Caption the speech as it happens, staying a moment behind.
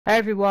Hey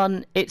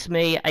everyone, it's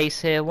me,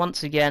 Ace here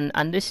once again,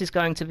 and this is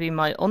going to be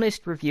my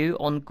honest review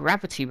on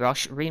Gravity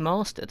Rush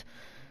Remastered.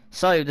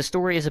 So, the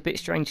story is a bit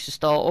strange to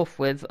start off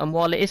with, and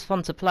while it is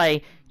fun to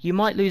play, you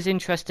might lose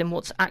interest in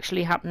what's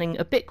actually happening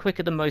a bit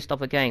quicker than most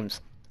other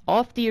games.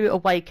 After you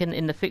awaken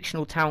in the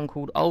fictional town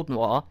called Old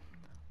Noir,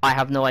 I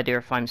have no idea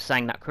if I'm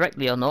saying that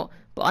correctly or not,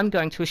 but I'm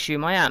going to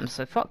assume I am,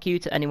 so fuck you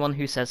to anyone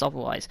who says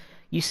otherwise.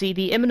 You see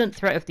the imminent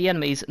threat of the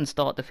enemies and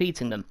start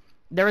defeating them.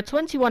 There are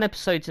 21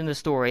 episodes in the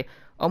story,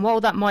 and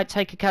while that might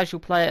take a casual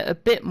player a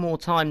bit more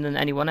time than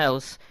anyone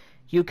else,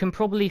 you can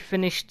probably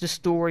finish the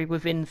story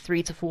within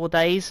 3 to 4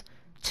 days,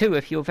 2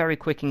 if you're very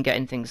quick in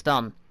getting things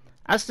done.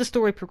 As the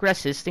story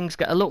progresses, things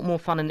get a lot more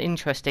fun and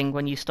interesting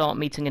when you start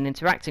meeting and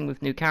interacting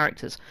with new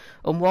characters,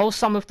 and while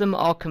some of them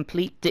are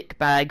complete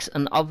dickbags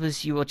and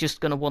others you are just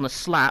going to want to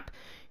slap,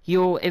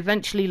 you'll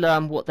eventually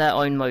learn what their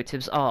own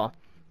motives are.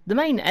 The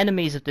main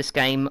enemies of this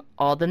game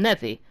are the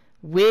Nevi,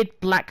 weird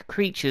black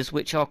creatures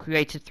which are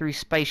created through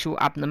spatial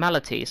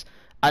abnormalities.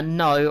 And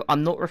no,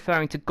 I'm not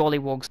referring to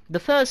gollywogs. The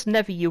first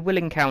Nevi you will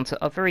encounter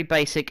are very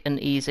basic and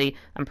easy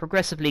and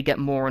progressively get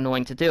more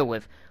annoying to deal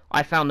with.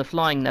 I found the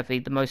flying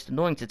Nevi the most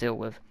annoying to deal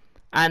with.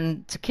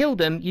 And to kill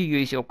them, you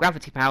use your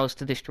gravity powers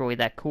to destroy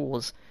their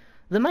cores.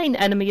 The main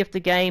enemy of the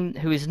game,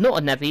 who is not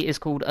a Nevi, is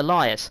called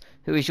Elias,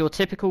 who is your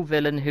typical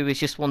villain who is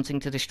just wanting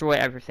to destroy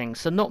everything,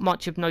 so not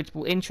much of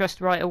notable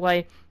interest right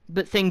away,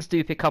 but things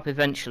do pick up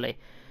eventually.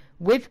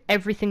 With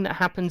everything that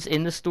happens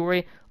in the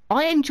story,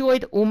 I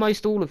enjoyed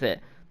almost all of it.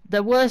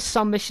 There were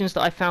some missions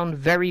that I found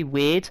very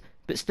weird,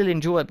 but still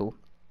enjoyable.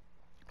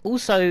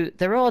 Also,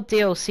 there are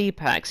DLC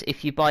packs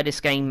if you buy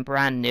this game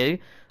brand new,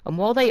 and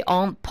while they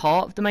aren't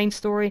part of the main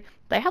story,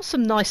 they have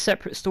some nice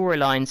separate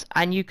storylines,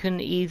 and you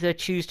can either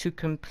choose to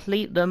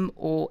complete them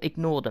or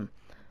ignore them.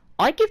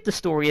 I give the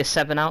story a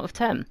 7 out of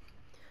 10.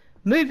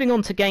 Moving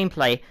on to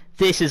gameplay,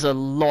 this is a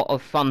lot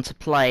of fun to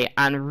play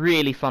and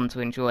really fun to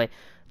enjoy.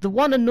 The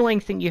one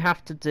annoying thing you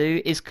have to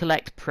do is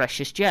collect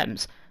precious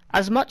gems.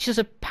 As much as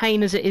a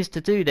pain as it is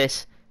to do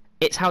this,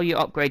 it's how you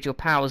upgrade your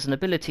powers and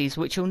abilities,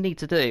 which you'll need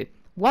to do.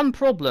 One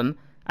problem,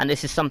 and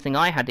this is something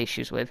I had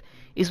issues with,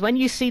 is when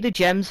you see the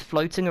gems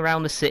floating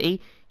around the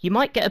city, you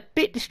might get a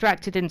bit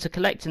distracted into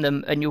collecting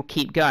them and you'll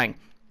keep going.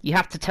 You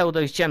have to tell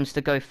those gems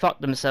to go fuck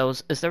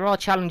themselves, as there are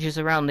challenges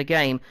around the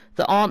game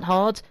that aren't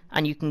hard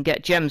and you can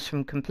get gems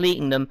from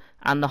completing them,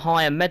 and the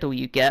higher medal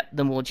you get,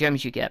 the more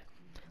gems you get.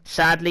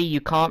 Sadly,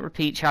 you can't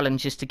repeat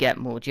challenges to get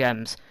more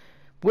gems.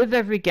 With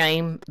every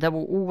game, there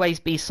will always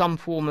be some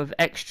form of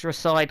extra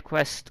side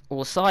quest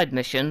or side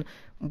mission.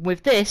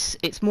 With this,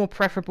 it's more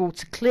preferable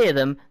to clear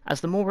them, as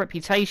the more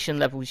reputation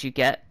levels you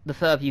get, the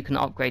further you can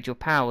upgrade your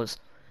powers.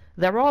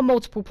 There are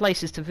multiple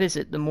places to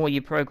visit the more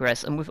you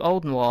progress, and with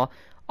Old Noir,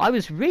 I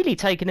was really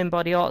taken in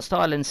by the art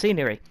style and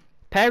scenery.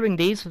 Pairing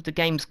these with the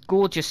game's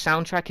gorgeous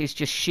soundtrack is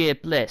just sheer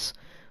bliss.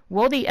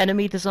 While the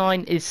enemy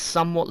design is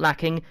somewhat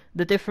lacking,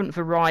 the different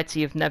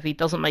variety of Nevi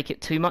doesn't make it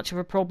too much of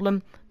a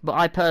problem, but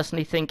I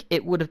personally think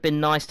it would have been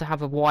nice to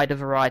have a wider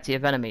variety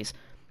of enemies.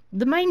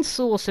 The main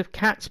source of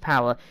Cat's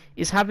power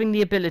is having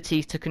the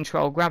ability to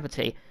control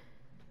gravity.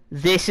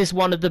 This is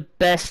one of the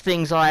best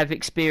things I have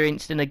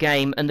experienced in a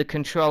game, and the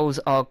controls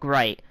are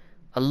great.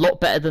 A lot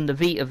better than the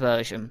Vita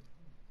version.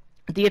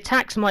 The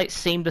attacks might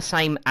seem the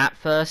same at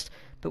first,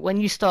 but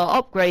when you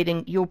start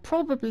upgrading, you'll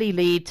probably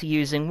lead to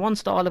using one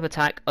style of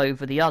attack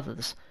over the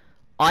others.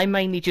 I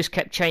mainly just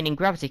kept chaining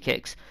gravity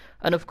kicks,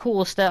 and of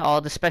course there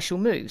are the special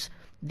moves.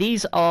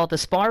 These are the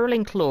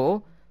Spiraling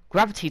Claw,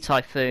 Gravity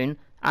Typhoon,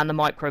 and the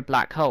Micro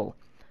Black Hole.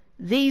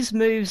 These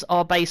moves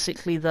are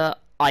basically the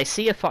I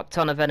see a fuck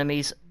ton of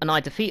enemies and I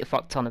defeat a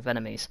fuck ton of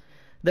enemies.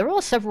 There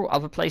are several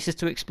other places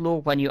to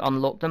explore when you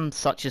unlock them,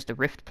 such as the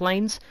Rift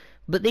Plains,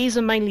 but these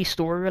are mainly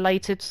story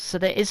related, so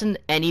there isn't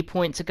any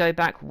point to go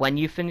back when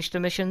you finish the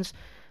missions,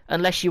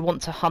 unless you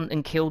want to hunt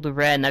and kill the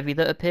rare Nevi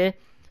that appear.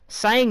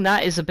 Saying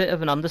that is a bit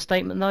of an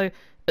understatement though,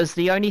 as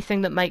the only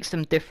thing that makes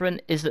them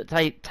different is that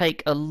they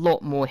take a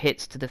lot more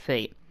hits to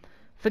defeat.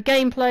 For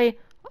gameplay,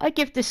 I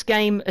give this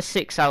game a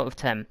 6 out of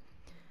 10.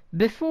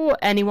 Before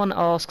anyone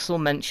asks or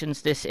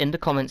mentions this in the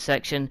comments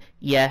section,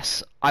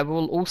 yes, I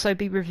will also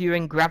be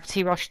reviewing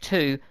Gravity Rush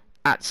 2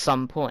 at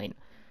some point.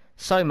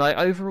 So my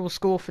overall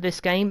score for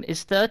this game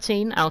is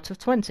 13 out of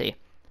 20.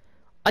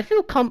 I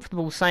feel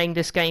comfortable saying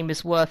this game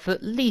is worth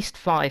at least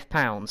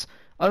 £5,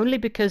 only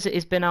because it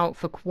has been out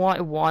for quite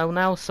a while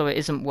now, so it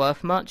isn't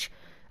worth much,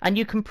 and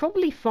you can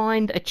probably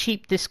find a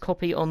cheap disc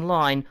copy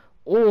online,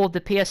 or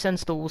the PSN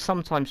store will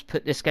sometimes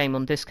put this game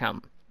on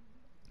discount.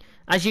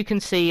 As you can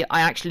see, I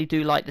actually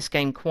do like this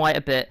game quite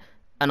a bit,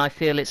 and I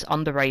feel it's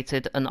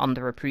underrated and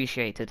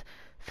underappreciated.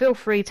 Feel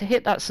free to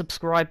hit that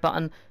subscribe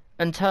button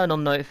and turn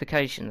on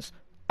notifications.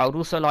 I would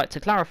also like to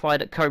clarify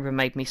that Cobra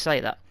made me say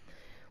that.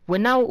 We're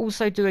now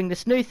also doing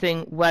this new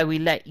thing where we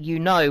let you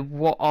know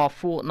what our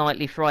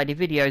fortnightly Friday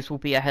videos will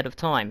be ahead of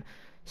time.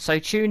 So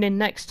tune in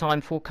next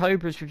time for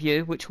Cobra's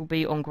review, which will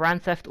be on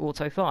Grand Theft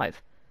Auto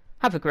 5.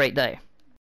 Have a great day.